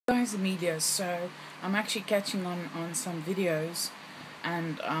is Amelia. So I'm actually catching on some videos,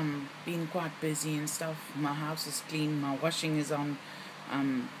 and being quite busy and stuff. My house is clean, my washing is on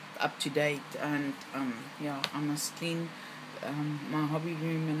up to date, and yeah, I must clean my hobby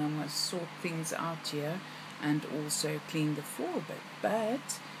room, and I must sort things out here, and also clean the floor a bit.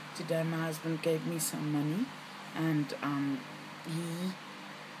 But today my husband gave me some money, and he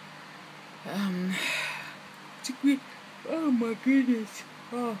took me, oh my goodness,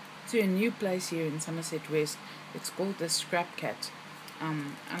 to a new place here in Somerset West. It's called the Scrap Cat.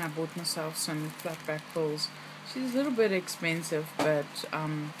 And I bought myself some flatback poles. She's a little bit expensive, but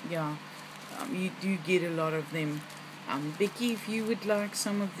yeah, you do get a lot of them. Becky, if you would like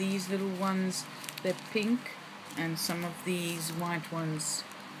some of these little ones, they're pink, and some of these white ones,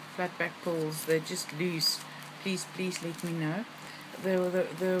 flatback poles, they're just loose. Please let me know.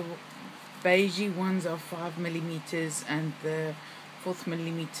 The beigey ones are 5 millimeters, and the 4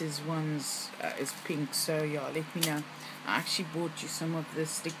 millimeters ones is pink. So yeah, let me know. I actually bought you some of the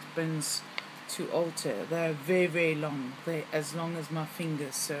stick pins to alter. They're very long. They're as long as my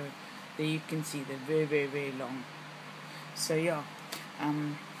fingers. So there you can see they're very long. So yeah,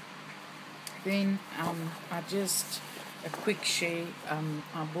 then I just a quick share.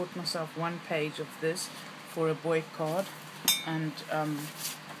 I bought myself one page of this for a boy card, and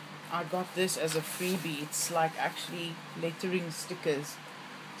I got this as a freebie. It's like actually lettering stickers.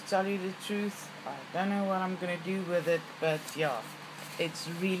 To tell you the truth, I don't know what I'm gonna do with it, but yeah, it's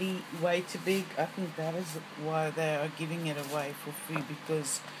really way too big. I think that is why they are giving it away for free,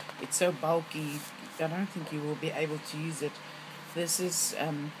 because it's so bulky. I don't think you will be able to use it. This is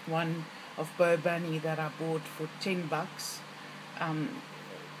one of Bo Bunny that I bought for $10.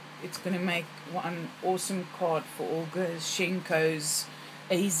 It's gonna make one awesome card for Olga Shenko's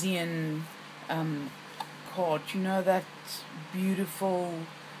Asian card. You know, that beautiful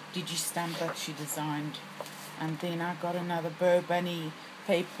digi-stamp that she designed. And then I got another Bo Bunny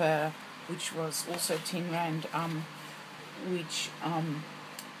paper, which was also 10 rand, which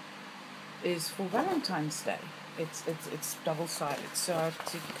is for Valentine's Day. It's double-sided. So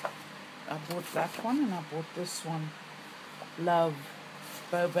I bought that one, and I bought this one, Love,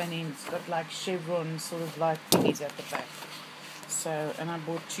 Bo Bunny. It's got like chevron sort of like thingies at the back. So, and I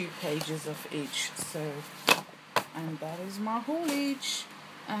bought 2 pages of each. So, and that is my haulage.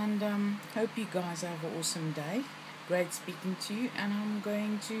 And hope you guys have an awesome day. Great speaking to you, and I'm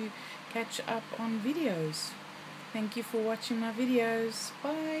going to catch up on videos. Thank you for watching my videos.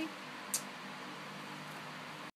 Bye.